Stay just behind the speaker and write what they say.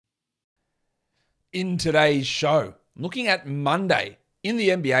In today's show, looking at Monday in the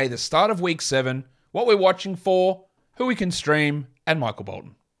NBA, the start of Week 7, what we're watching for, who we can stream, and Michael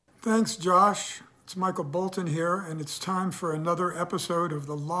Bolton. Thanks, Josh. It's Michael Bolton here, and it's time for another episode of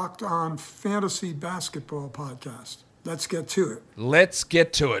the Locked On Fantasy Basketball Podcast. Let's get to it. Let's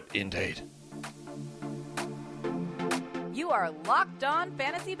get to it, indeed. You are Locked On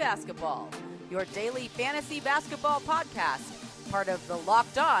Fantasy Basketball, your daily fantasy basketball podcast, part of the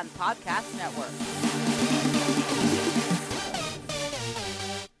Locked On Podcast Network.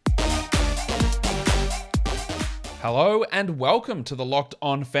 Hello and welcome to the Locked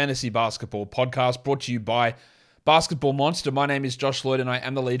On Fantasy Basketball Podcast, brought to you by Basketball Monster. My name is Josh Lloyd and I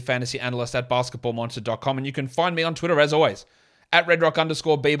am the lead fantasy analyst at basketballmonster.com, and you can find me on Twitter as always at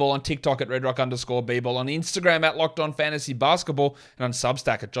redrock_bball, on TikTok at redrock_bball, on Instagram at Locked On Fantasy Basketball, and on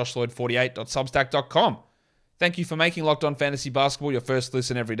Substack at joshloyd48.substack.com. Thank you for making Locked On Fantasy Basketball your first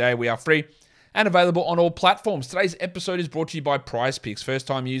listen every day. We are free and available on all platforms. Today's episode is brought to you by PrizePicks.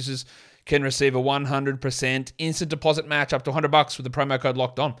 First-time users can receive a 100% instant deposit match up to $100 with the promo code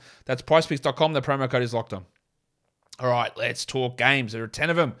Locked On. That's PrizePicks.com. The promo code is Locked On. All right, let's talk games. There are 10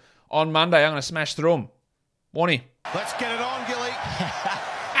 of them on Monday. I'm going to smash through them. Warnie. Let's get it on, Gilly.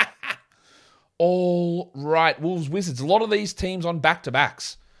 All right, Wolves, Wizards. A lot of these teams on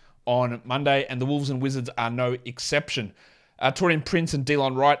back-to-backs on Monday, and the Wolves and Wizards are no exception. Taurean Prince and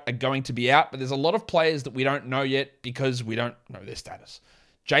Delon Wright are going to be out, but there's a lot of players that we don't know yet because we don't know their status.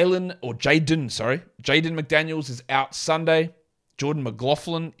 Jaden McDaniels is out Sunday. Jordan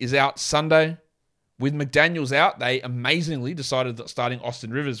McLaughlin is out Sunday. With McDaniels out, they amazingly decided that starting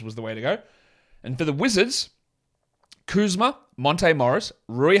Austin Rivers was the way to go. And for the Wizards, Kuzma, Monte Morris,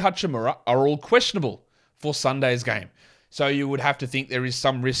 Rui Hachimura are all questionable for Sunday's game. So you would have to think there is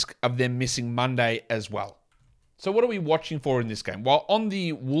some risk of them missing Monday as well. So what are we watching for in this game? Well, on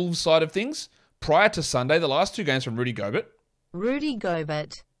the Wolves side of things, prior to Sunday, the last two games from Rudy Gobert. Rudy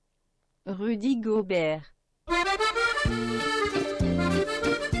Gobert. They've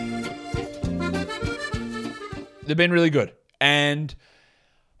been really good. And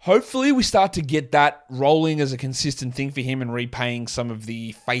hopefully we start to get that rolling as a consistent thing for him and repaying some of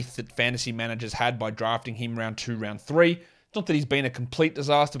the faith that fantasy managers had by drafting him round 2, round 3. Not that he's been a complete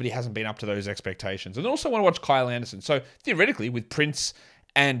disaster, but he hasn't been up to those expectations. And also want to watch Kyle Anderson. So theoretically, with Prince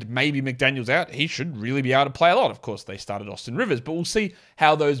and maybe McDaniels out, he should really be able to play a lot. Of course, they started Austin Rivers, but we'll see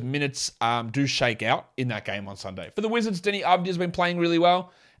how those minutes do shake out in that game on Sunday. For the Wizards, Denny Avdija has been playing really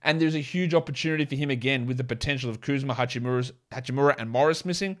well, and there's a huge opportunity for him again with the potential of Kuzma, Hachimura, and Morris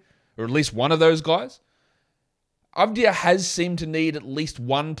missing, or at least one of those guys. Avdija has seemed to need at least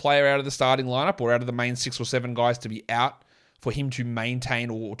one player out of the starting lineup or out of the main 6 or 7 guys to be out for him to maintain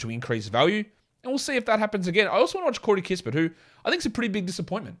or to increase value. And we'll see if that happens again. I also want to watch Corey Kispert, who I think is a pretty big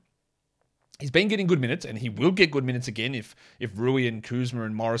disappointment. He's been getting good minutes, and he will get good minutes again if Rui and Kuzma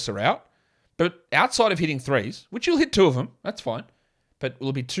and Morris are out. But outside of hitting threes, which he'll hit 2 of them, that's fine. But will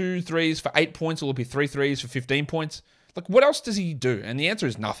it be 2 threes for 8 points, or will it be 3 threes for 15 points? Like, what else does he do? And the answer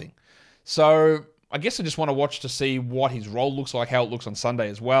is nothing. So I guess I just want to watch to see what his role looks like, how it looks on Sunday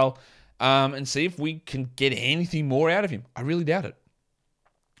as well, and see if we can get anything more out of him. I really doubt it.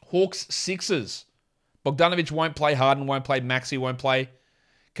 Hawks, Sixers. Bogdanovic won't play, Harden won't play, Maxey won't play.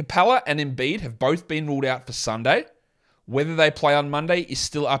 Capella and Embiid have both been ruled out for Sunday. Whether they play on Monday is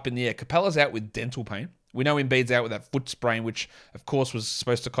still up in the air. Capella's out with dental pain. We know Embiid's out with that foot sprain, which of course was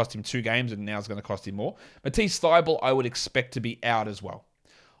supposed to cost him 2 games and now is going to cost him more. Matisse Thybulle, I would expect to be out as well.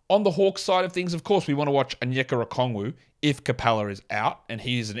 On the Hawks side of things, of course, we want to watch Onyeka Okongwu if Capella is out, and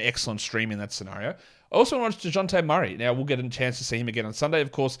he is an excellent stream in that scenario. I also want to watch DeJounte Murray. Now, we'll get a chance to see him again on Sunday.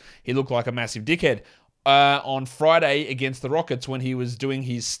 Of course, he looked like a massive dickhead on Friday against the Rockets when he was doing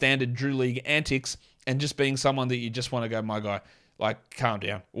his standard Drew League antics and just being someone that you just want to go, my guy, like, calm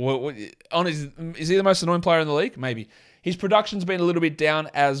down. Is he the most annoying player in the league? Maybe. His production's been a little bit down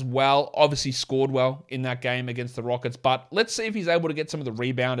as well. Obviously scored well in that game against the Rockets, but let's see if he's able to get some of the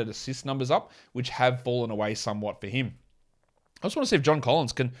rebound and assist numbers up, which have fallen away somewhat for him. I just want to see if John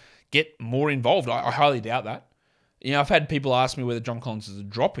Collins can get more involved. I highly doubt that. You know, I've had people ask me whether John Collins is a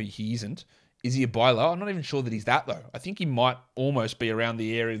dropper. He isn't. Is he a buy low? I'm not even sure that he's that, though. I think he might almost be around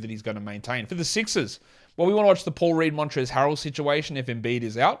the area that he's going to maintain. For the Sixers, well, we want to watch the Paul Reed, Montrezl Harrell situation if Embiid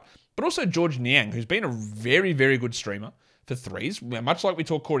is out, but also George Niang, who's been a very, very good streamer for threes. Much like we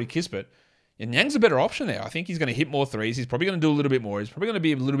talk Corey Kispert, and Niang's a better option there. I think he's going to hit more threes. He's probably going to do a little bit more. He's probably going to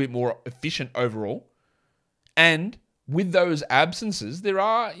be a little bit more efficient overall. And with those absences, there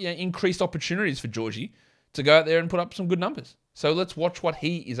are increased opportunities for Georgie to go out there and put up some good numbers. So let's watch what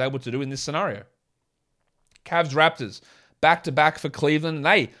he is able to do in this scenario. Cavs Raptors. back-to-back for Cleveland. And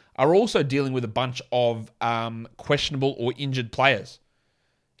they are also dealing with a bunch of questionable or injured players.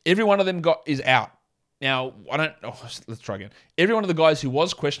 Every one of them is out. Now, let's try again. Every one of the guys who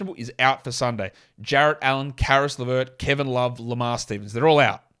was questionable is out for Sunday. Jarrett Allen, Karis LeVert, Kevin Love, Lamar Stevens. They're all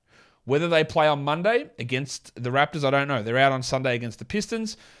out. Whether they play on Monday against the Raptors, I don't know. They're out on Sunday against the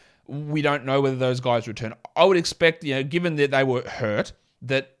Pistons. We don't know whether those guys return. I would expect, given that they were hurt,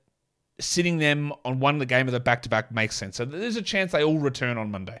 that sitting them on one of the game of the back-to-back makes sense. So there's a chance they all return on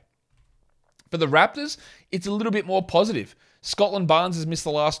Monday. For the Raptors, it's a little bit more positive. Scotland Barnes has missed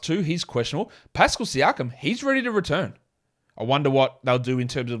the last 2. He's questionable. Pascal Siakam, he's ready to return. I wonder what they'll do in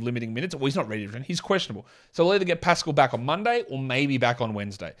terms of limiting minutes. Well, he's not ready to return. He's questionable. So we'll either get Pascal back on Monday or maybe back on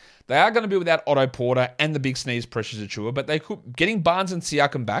Wednesday. They are going to be without Otto Porter and the big sneeze Precious Achiuwa, but getting Barnes and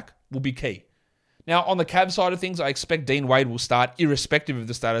Siakam back will be key. Now, on the Cavs side of things, I expect Dean Wade will start irrespective of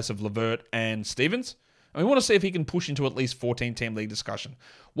the status of LeVert and Stevens. And we want to see if he can push into at least 14-team league discussion.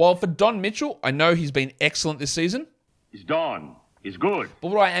 While for Don Mitchell, I know he's been excellent this season. He's Don. He's good.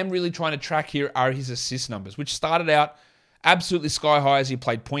 But what I am really trying to track here are his assist numbers, which started out absolutely sky high as he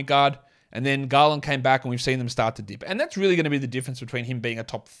played point guard. And then Garland came back and we've seen them start to dip. And that's really going to be the difference between him being a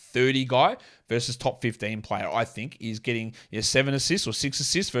top 30 guy versus top 15 player, I think, is getting 7 assists or 6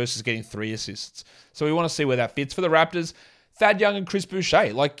 assists versus getting 3 assists. So we want to see where that fits. For the Raptors, Thad Young and Chris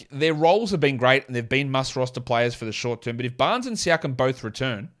Boucher, their roles have been great and they've been must-roster players for the short term. But if Barnes and Siakam both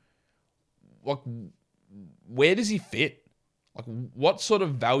return, where does he fit? What sort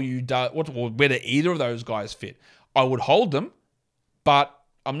of value where do either of those guys fit? I would hold them, but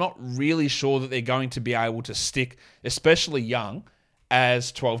I'm not really sure that they're going to be able to stick, especially Young,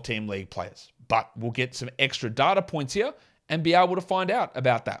 as 12-team league players. But we'll get some extra data points here and be able to find out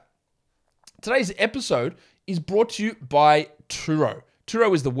about that. Today's episode is brought to you by Turo.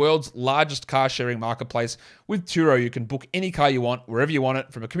 Turo is the world's largest car-sharing marketplace. With Turo, you can book any car you want, wherever you want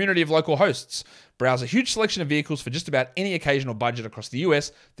it, from a community of local hosts. Browse a huge selection of vehicles for just about any occasion or budget across the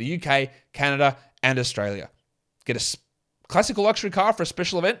US, the UK, Canada, and Australia. Get a classic or luxury car for a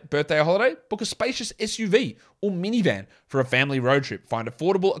special event, birthday or holiday. Book a spacious SUV or minivan for a family road trip. Find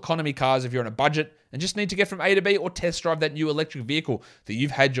affordable economy cars if you're on a budget and just need to get from A to B, or test drive that new electric vehicle that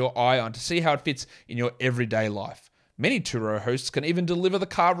you've had your eye on to see how it fits in your everyday life. Many Turo hosts can even deliver the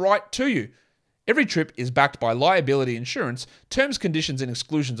car right to you. Every trip is backed by liability insurance. Terms, conditions, and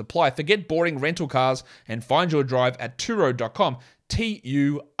exclusions apply. Forget boring rental cars and find your drive at Turo.com.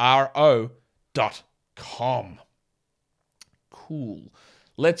 Turo.com. Cool.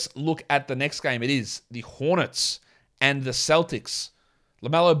 Let's look at the next game. It is the Hornets and the Celtics.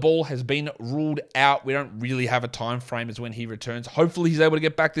 LaMelo Ball has been ruled out. We don't really have a time frame as when he returns. Hopefully he's able to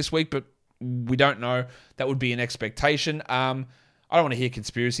get back this week, but we don't know. That would be an expectation. I don't want to hear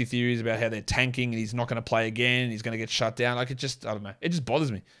conspiracy theories about how they're tanking and he's not going to play again and he's going to get shut down. I don't know. It just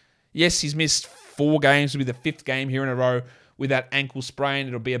bothers me. Yes, he's missed 4 games. It'll be the 5th game here in a row with that ankle sprain.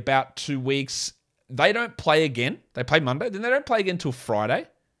 It'll be about 2 weeks. They don't play again. They play Monday. Then they don't play again until Friday.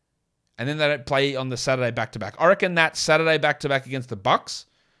 And then they don't play on the Saturday back-to-back. I reckon that Saturday back-to-back against the Bucks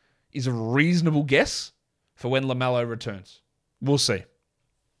is a reasonable guess for when LaMelo returns. We'll see.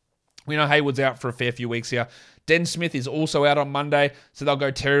 We know Hayward's out for a fair few weeks here. Den Smith is also out on Monday, so they'll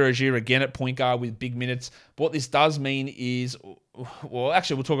go Terry Rozier again at point guard with big minutes. But what this does mean is, well,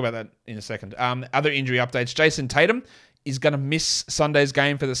 actually, we'll talk about that in a second. Other injury updates. Jason Tatum is going to miss Sunday's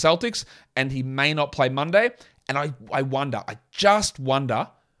game for the Celtics, and he may not play Monday. And I just wonder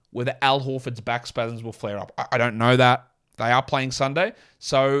whether Al Horford's back spasms will flare up. I don't know that. They are playing Sunday,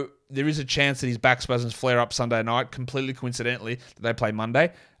 so there is a chance that his back spasms flare up Sunday night, completely coincidentally, that they play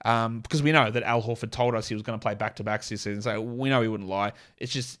Monday. Because we know that Al Horford told us he was going to play back-to-backs this season, so we know he wouldn't lie.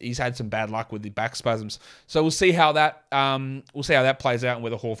 It's just he's had some bad luck with the back spasms. So we'll see how that plays out and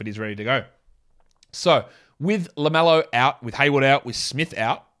whether Horford is ready to go. So with LaMelo out, with Hayward out, with Smith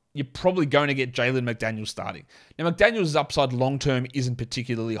out, you're probably going to get Jalen McDaniels starting. Now, McDaniels' upside long-term isn't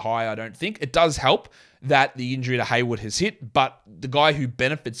particularly high, I don't think. It does help that the injury to Hayward has hit, but the guy who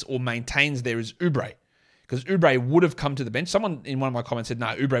benefits or maintains there is Oubre, because Oubre would have come to the bench. Someone in one of my comments said,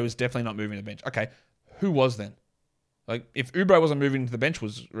 no, Oubre was definitely not moving to the bench. Okay, who was then? Like, if Oubre wasn't moving to the bench,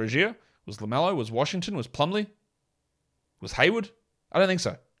 was Rozier? Was LaMelo? Was Washington? Was Plumlee? Was Hayward? I don't think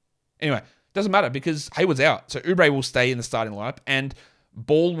so. Anyway, doesn't matter because Hayward's out, so Oubre will stay in the starting lineup, and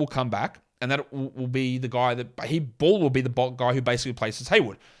Ball will come back, and that will be the guy Ball will be the guy who basically replaces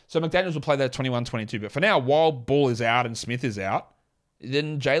Hayward. So McDaniels will play that 21-22. But for now, while Ball is out and Smith is out,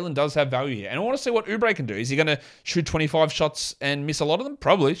 then Jalen does have value here. And I want to see what Oubre can do. Is he going to shoot 25 shots and miss a lot of them?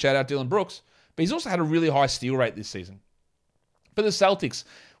 Probably. Shout out Dylan Brooks. But he's also had a really high steal rate this season. For the Celtics,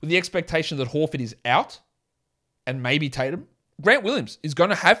 with the expectation that Horford is out, and maybe Tatum, Grant Williams is going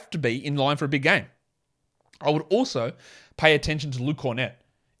to have to be in line for a big game. I would also pay attention to Luke Cornett,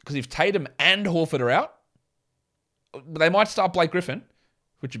 because if Tatum and Horford are out, they might start Blake Griffin,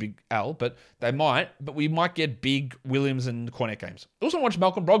 which would be Al, but we might get big Williams and Cornett games. Also watch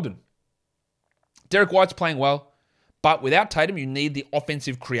Malcolm Brogdon. Derek White's playing well, but without Tatum, you need the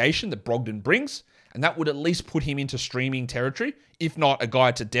offensive creation that Brogdon brings, and that would at least put him into streaming territory, if not a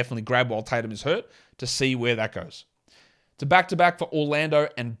guy to definitely grab while Tatum is hurt, to see where that goes. It's a back-to-back for Orlando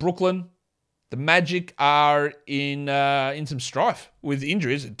and Brooklyn. The Magic are in some strife with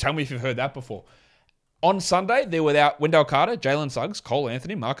injuries. Tell me if you've heard that before. On Sunday, they're without Wendell Carter, Jalen Suggs, Cole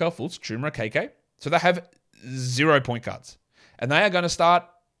Anthony, Markelle Fultz, Chuma KK. So they have 0 point guards. And they are going to start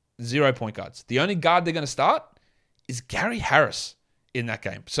 0 point guards. The only guard they're going to start is Gary Harris in that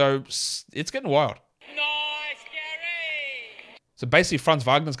game. So it's getting wild. Nice, Gary! So basically, Franz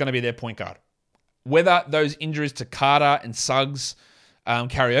Wagner's going to be their point guard. Whether those injuries to Carter and Suggs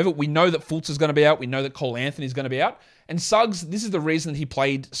carry over, we know that Fultz is going to be out. We know that Cole Anthony is going to be out. And Suggs, this is the reason that he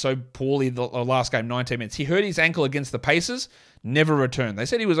played so poorly the last game, 19 minutes. He hurt his ankle against the Pacers, never returned. They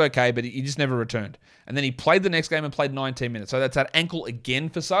said he was okay, but he just never returned. And then he played the next game and played 19 minutes. So that's that ankle again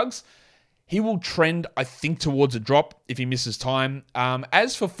for Suggs. He will trend, I think, towards a drop if he misses time.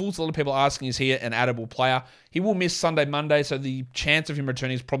 As for Fultz, a lot of people are asking, is he an addable player? He will miss Sunday, Monday, so the chance of him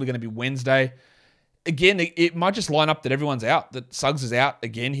returning is probably going to be Wednesday. Again, it might just line up that everyone's out, that Suggs is out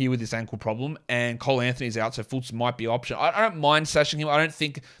again here with this ankle problem, and Cole Anthony's out, so Fultz might be an option. I don't mind stashing him. I don't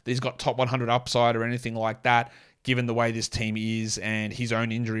think that he's got top 100 upside or anything like that, given the way this team is and his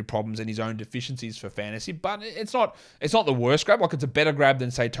own injury problems and his own deficiencies for fantasy. But it's not the worst grab. Like, it's a better grab than,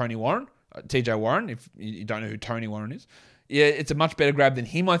 say, TJ Warren, if you don't know who Tony Warren is. Yeah, it's a much better grab than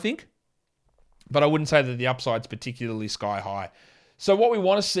him, I think. But I wouldn't say that the upside's particularly sky high. So what we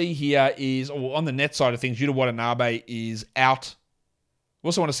want to see here is, on the net side of things, Yuta Watanabe is out. We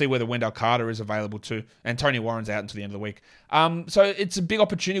also want to see whether Wendell Carter is available too, and Tony Warren's out until the end of the week. So it's a big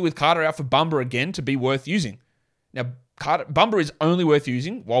opportunity with Carter out for Bumba again to be worth using. Now, Bumba is only worth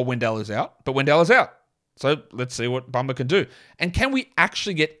using while Wendell is out, but Wendell is out. So let's see what Bumba can do. And can we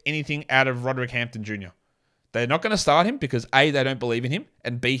actually get anything out of Roderick Hampton Jr.? They're not going to start him because A, they don't believe in him,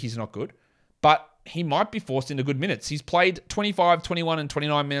 and B, he's not good. But he might be forced into good minutes. He's played 25, 21, and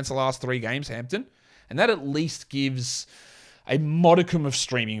 29 minutes the last 3 games, Hampton, and that at least gives a modicum of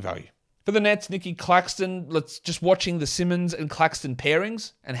streaming value. For the Nets, Nicky Claxton, let's just watching the Simmons and Claxton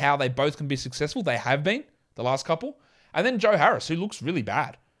pairings and how they both can be successful. They have been the last couple. And then Joe Harris, who looks really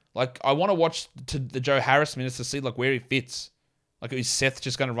bad. Like, I want to watch the Joe Harris minutes to see like where he fits. Like, is Seth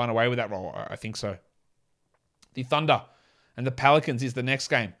just going to run away with that role? I think so. The Thunder and the Pelicans is the next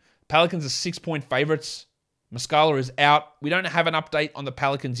game. Pelicans are 6-point favorites. Muscala is out. We don't have an update on the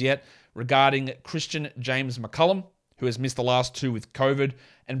Pelicans yet regarding Christian James McCollum, who has missed the last 2 with COVID,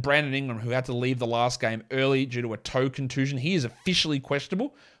 and Brandon Ingram, who had to leave the last game early due to a toe contusion. He is officially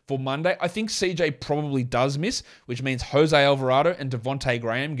questionable for Monday. I think CJ probably does miss, which means Jose Alvarado and Devontae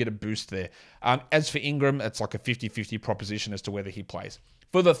Graham get a boost there. As for Ingram, it's like a 50-50 proposition as to whether he plays.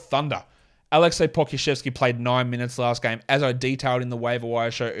 For the Thunder, Alexei Pokusevski played 9 minutes last game. As I detailed in the waiver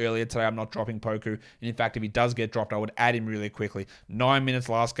wire show earlier today, I'm not dropping Poku. And in fact, if he does get dropped, I would add him really quickly. 9 minutes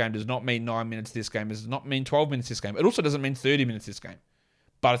last game does not mean 9 minutes this game. It does not mean 12 minutes this game. It also doesn't mean 30 minutes this game.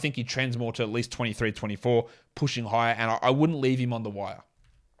 But I think he trends more to at least 23, 24, pushing higher, and I wouldn't leave him on the wire.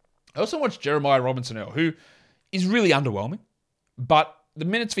 I also watched Jeremiah Robinson-Earl, who is really underwhelming. But the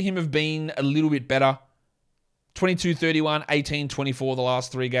minutes for him have been a little bit better. 22, 31, 18, 24 the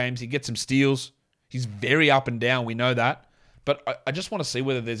last 3 games. He gets some steals. He's very up and down. We know that. But I just want to see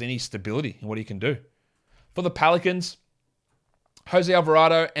whether there's any stability in what he can do. For the Pelicans, Jose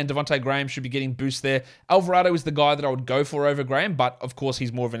Alvarado and Devontae Graham should be getting boosts there. Alvarado is the guy that I would go for over Graham, but of course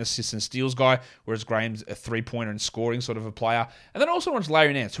he's more of an assist and steals guy, whereas Graham's a 3-pointer and scoring sort of a player. And then also watch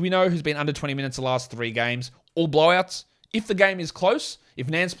Larry Nance, who we know has been under 20 minutes the last 3 games. All blowouts. If the game is close, if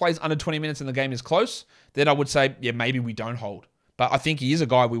Nance plays under 20 minutes and the game is close, then I would say, yeah, maybe we don't hold. But I think he is a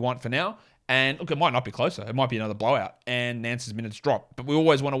guy we want for now. And look, it might not be closer. It might be another blowout. And Nance's minutes drop. But we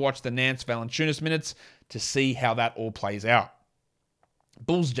always want to watch the Nance Valanciunas minutes to see how that all plays out.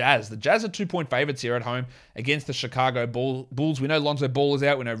 Bulls Jazz. The Jazz are 2-point favorites here at home against the Chicago Bulls. We know Lonzo Ball is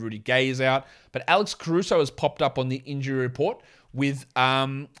out. We know Rudy Gay is out. But Alex Caruso has popped up on the injury report with,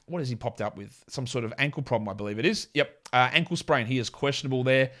 what has he popped up with? Some sort of ankle problem, I believe it is. Yep, ankle sprain. He is questionable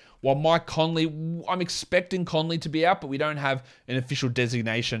there. While Mike Conley, I'm expecting Conley to be out, but we don't have an official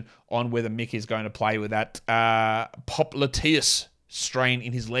designation on whether Mick is going to play with that popliteus strain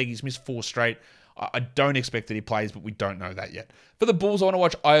in his leg. He's missed 4 straight. I don't expect that he plays, but we don't know that yet. For the Bulls, I want to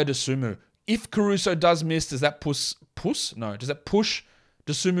watch Ayo Dosunmu. If Caruso does miss, does that push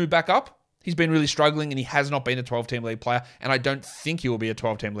Dosunmu back up? He's been really struggling and he has not been a 12-team league player, and I don't think he will be a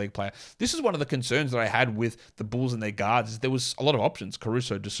 12-team league player. This is one of the concerns that I had with the Bulls and their guards. Is there was a lot of options.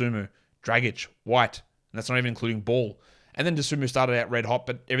 Caruso, Dosunmu, Dragic, White, and that's not even including Ball. And then Dosunmu started out red hot,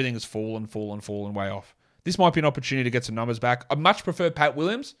 but everything has fallen way off. This might be an opportunity to get some numbers back. I much prefer Pat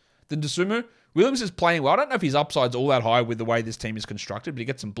Williams than Dosunmu. Williams is playing well. I don't know if his upside's all that high with the way this team is constructed, but he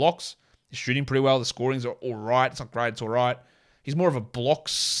gets some blocks. He's shooting pretty well. The scorings are all right. It's not great. It's all right. He's more of a block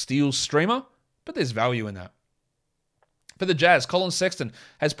steal streamer, but there's value in that. For the Jazz, Colin Sexton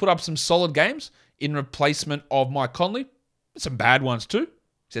has put up some solid games in replacement of Mike Conley. Some bad ones too.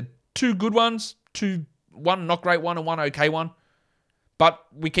 He's had 2 good ones, one not great one and one okay one. But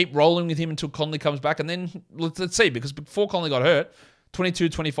we keep rolling with him until Conley comes back. And then let's see, because before Conley got hurt, 22,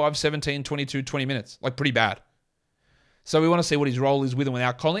 25, 17, 22, 20 minutes. Like pretty bad. So we want to see what his role is with and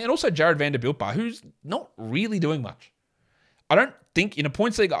without Conley. And also Jared Vanderbilt, who's not really doing much. I don't think, in a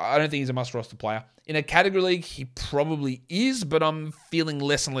points league, I don't think he's a must-roster player. In a category league, he probably is, but I'm feeling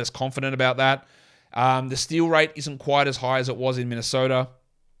less and less confident about that. The steal rate isn't quite as high as it was in Minnesota.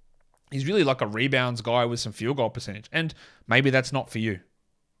 He's really like a rebounds guy with some field goal percentage, and maybe that's not for you.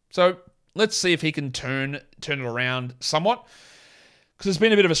 So let's see if he can turn it around somewhat, because it's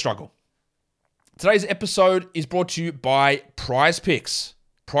been a bit of a struggle. Today's episode is brought to you by Prize Picks.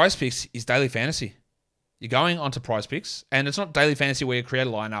 Prize Picks is daily fantasy. You're going onto Prize Picks, and it's not daily fantasy where you create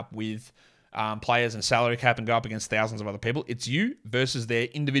a lineup with players and salary cap and go up against thousands of other people. It's you versus their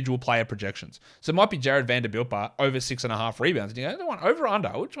individual player projections. So it might be Jared Vanderbilt over 6.5 rebounds. And you go, over or under?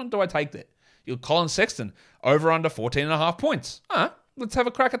 Which one do I take there? You're Colin Sexton, over under 14.5 points. Let's have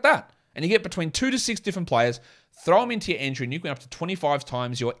a crack at that. And you get between 2 to 6 different players, throw them into your entry, and you can get up to 25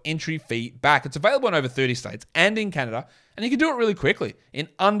 times your entry fee back. It's available in over 30 states and in Canada, and you can do it really quickly, in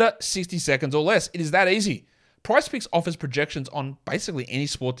under 60 seconds or less. It is that easy. Prize Picks offers projections on basically any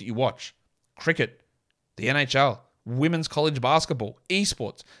sport that you watch. Cricket, the NHL, women's college basketball,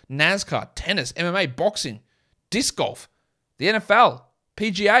 esports, NASCAR, tennis, MMA, boxing, disc golf, the NFL,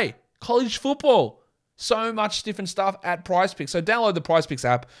 PGA, college football. So much different stuff at Prize Picks. So download the Prize Picks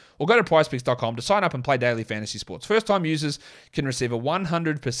app or go to prizepicks.com to sign up and play daily fantasy sports. First-time users can receive a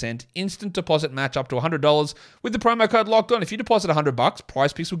 100% instant deposit match up to $100 with the promo code LOCKEDON. If you deposit $100,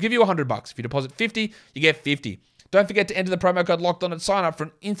 Prize Picks will give you $100. If you deposit $50, you get $50. Don't forget to enter the promo code LOCKEDON and sign up for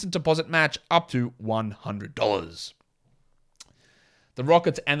an instant deposit match up to $100. The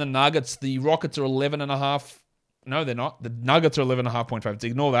Rockets and the Nuggets. The Rockets are 11.5. No, they're not. The Nuggets are 11.5 point favorites.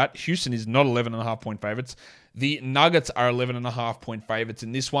 Ignore that. Houston is not 11.5 point favorites. The Nuggets are 11.5 point favorites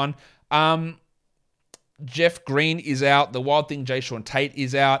in this one. Jeff Green is out. The Wild Thing, Jayshawn Tate,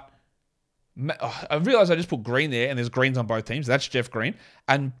 is out. I realized I just put Green there, and there's Greens on both teams. That's Jeff Green.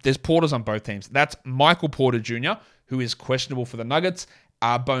 And there's Porters on both teams. That's Michael Porter Jr., who is questionable for the Nuggets.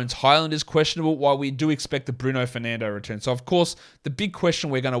 Bones Highland is questionable, while we do expect the Bruno Fernando return. So, of course, the big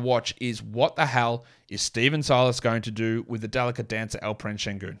question we're going to watch is what the hell is Steven Silas going to do with the delicate dancer Alperen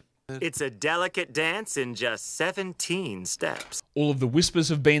Şengün? It's a delicate dance in just 17 steps. All of the whispers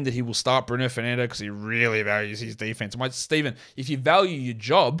have been that he will start Bruno Fernando because he really values his defense. Steven, if you value your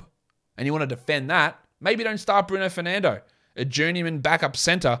job and you want to defend that, maybe don't start Bruno Fernando, a journeyman backup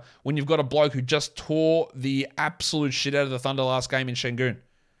center, when you've got a bloke who just tore the absolute shit out of the Thunder last game in Şengün.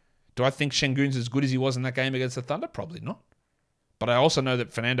 Do I think Şengün's as good as he was in that game against the Thunder? Probably not. But I also know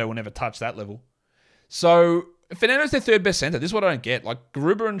that Fernando will never touch that level. So Fernando's their third best center. This is what I don't get. Like,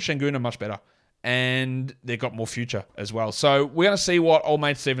 Garuba and Şengün are much better. And they've got more future as well. So we're going to see what old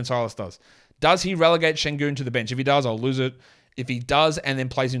mate Steven Silas does. Does he relegate Şengün to the bench? If he does, I'll lose it. If he does and then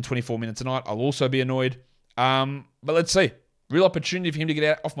plays him 24 minutes tonight, I'll also be annoyed. But let's see. Real opportunity for him to get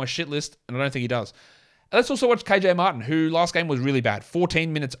out off my shit list, and I don't think he does. Let's also watch KJ Martin, who last game was really bad.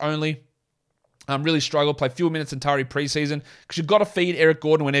 14 minutes only. Really struggled. Played fewer minutes than Tari preseason, because you've got to feed Eric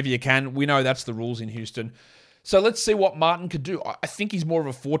Gordon whenever you can. We know that's the rules in Houston. So let's see what Martin could do. I think he's more of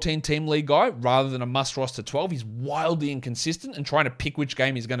a 14-team league guy rather than a must-roster 12. He's wildly inconsistent, and trying to pick which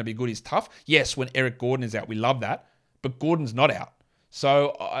game he's going to be good is tough. Yes, when Eric Gordon is out, we love that, but Gordon's not out.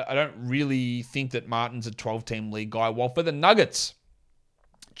 So I don't really think that Martin's a 12-team league guy. While for the Nuggets,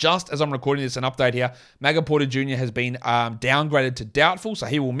 just as I'm recording this, an update here, Michael Porter Jr. has been downgraded to doubtful, so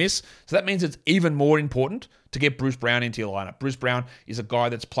he will miss. So that means it's even more important to get Bruce Brown into your lineup. Bruce Brown is a guy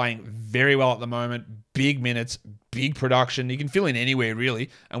that's playing very well at the moment, big minutes, big production. He can fill in anywhere, really.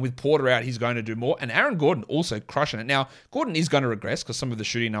 And with Porter out, he's going to do more. And Aaron Gordon also crushing it. Now, Gordon is going to regress because some of the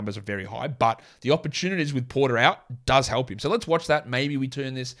shooting numbers are very high, but the opportunities with Porter out does help him. So let's watch that. Maybe we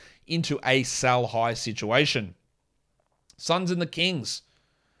turn this into a sell high situation. Suns and the Kings.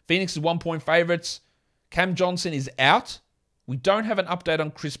 Phoenix is 1-point favorites. Cam Johnson is out. We don't have an update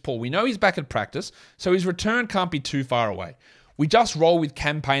on Chris Paul. We know he's back at practice, so his return can't be too far away. We just roll with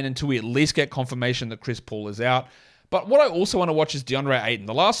Cam Payne until we at least get confirmation that Chris Paul is out. But what I also want to watch is DeAndre Ayton.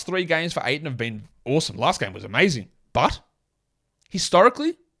 The last 3 games for Ayton have been awesome. Last game was amazing. But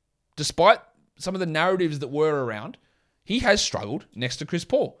historically, despite some of the narratives that were around, he has struggled next to Chris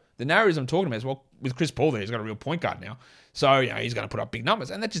Paul. The narratives I'm talking about is, well, with Chris Paul there, he's got a real point guard now. So, he's going to put up big numbers.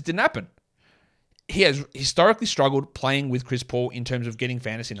 And that just didn't happen. He has historically struggled playing with Chris Paul in terms of getting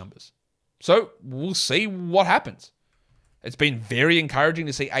fantasy numbers. So, we'll see what happens. It's been very encouraging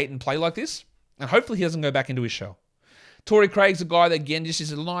to see Ayton play like this. And hopefully he doesn't go back into his shell. Torrey Craig's a guy that, again, just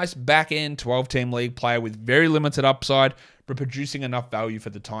is a nice back-end 12-team league player with very limited upside, but producing enough value for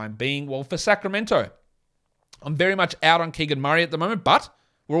the time being. Well, for Sacramento, I'm very much out on Keegan Murray at the moment, but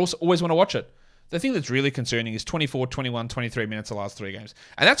we also always want to watch it. The thing that's really concerning is 24, 21, 23 minutes the last 3 games.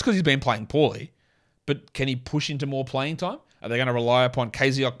 And that's because he's been playing poorly. But can he push into more playing time? Are they going to rely upon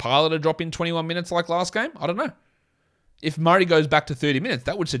KZ Okpala to drop in 21 minutes like last game? I don't know. If Murray goes back to 30 minutes,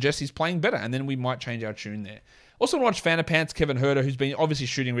 that would suggest he's playing better, and then we might change our tune there. Also watch Fanapants, Kevin Huerter, who's been obviously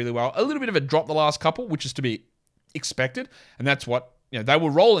shooting really well. A little bit of a drop the last couple, which is to be expected, and that's what, they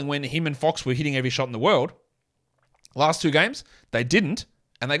were rolling when him and Fox were hitting every shot in the world. Last 2 games, they didn't,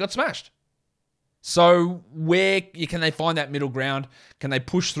 and they got smashed. So where can they find that middle ground? Can they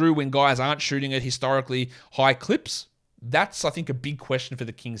push through when guys aren't shooting at historically high clips? That's, I think, a big question for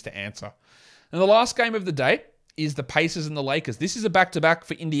the Kings to answer. And the last game of the day is the Pacers and the Lakers. This is a back-to-back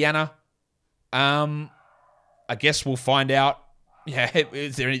for Indiana. I guess we'll find out.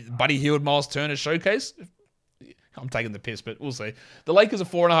 Is there any Buddy Hield, Miles Turner showcase? I'm taking the piss, but we'll see. The Lakers are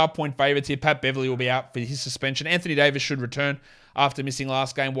 4.5-point favorites here. Pat Beverly will be out for his suspension. Anthony Davis should return after missing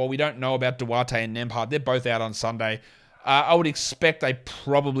last game. While we don't know about Duarte and Nembhard, they're both out on Sunday. I would expect they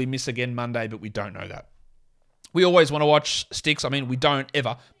probably miss again Monday, but we don't know that. We always want to watch Sticks. I mean, we don't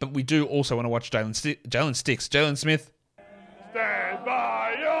ever, but we do also want to watch Jalen Sticks. Jalen Smith. Stand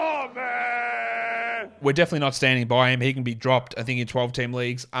by your man! We're definitely not standing by him. He can be dropped, I think, in 12-team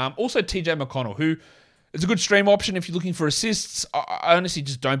leagues. Also, TJ McConnell, who is a good stream option if you're looking for assists. I honestly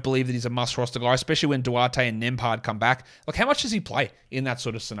just don't believe that he's a must-roster guy, especially when Duarte and Nembhard come back. Like, how much does he play in that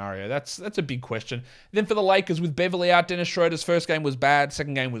sort of scenario? That's a big question. Then for the Lakers, with Beverly out, Dennis Schroeder's first game was bad,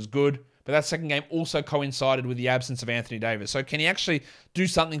 second game was good. But that second game also coincided with the absence of Anthony Davis. So can he actually do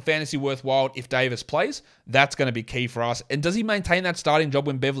something fantasy worthwhile if Davis plays? That's going to be key for us. And does he maintain that starting job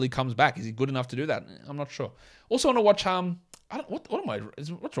when Beverly comes back? Is he good enough to do that? I'm not sure. Also want to watch what's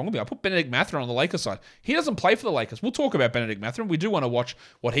wrong with me? I put Benedict Mathurin on the Lakers side. He doesn't play for the Lakers. We'll talk about Benedict Mathurin. We do want to watch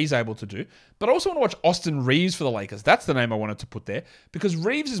what he's able to do. But I also want to watch Austin Reeves for the Lakers. That's the name I wanted to put there. Because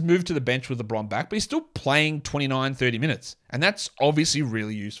Reeves has moved to the bench with LeBron back, but he's still playing 29, 30 minutes. And that's obviously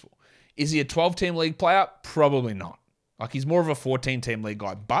really useful. Is he a 12-team league player? Probably not. Like, he's more of a 14-team league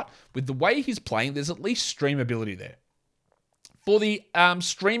guy. But with the way he's playing, there's at least streamability there. For the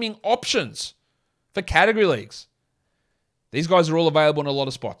streaming options for category leagues, these guys are all available in a lot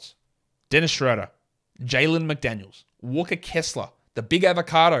of spots. Dennis Schroeder, Jalen McDaniels, Walker Kessler, the Big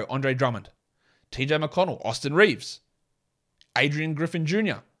Avocado, Andre Drummond, TJ McConnell, Austin Reeves, Adrian Griffin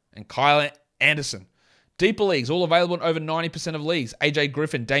Jr., and Kyle Anderson. Deeper leagues, all available in over 90% of leagues. AJ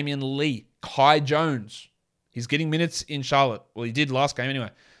Griffin, Damian Lee, Kai Jones. He's getting minutes in Charlotte. Well, he did last game anyway.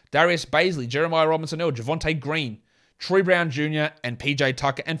 Darius Baisley, Jeremiah Robinson-Earl, Javonte Green, Troy Brown Jr., and PJ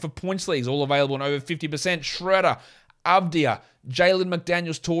Tucker. And for points leagues, all available in over 50%. Schroeder, Avdia, Jalen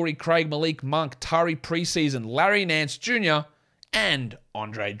McDaniels, Torrey Craig, Malik Monk, Tari Preseason, Larry Nance Jr., and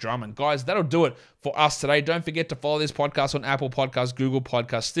Andre Drummond. Guys, that'll do it for us today. Don't forget to follow this podcast on Apple Podcasts, Google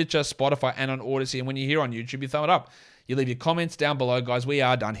Podcasts, Stitcher, Spotify, and on Odyssey. And when you're here on YouTube, you thumb it up. You leave your comments down below, guys. We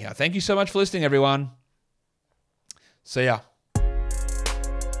are done here. Thank you so much for listening, everyone. See ya.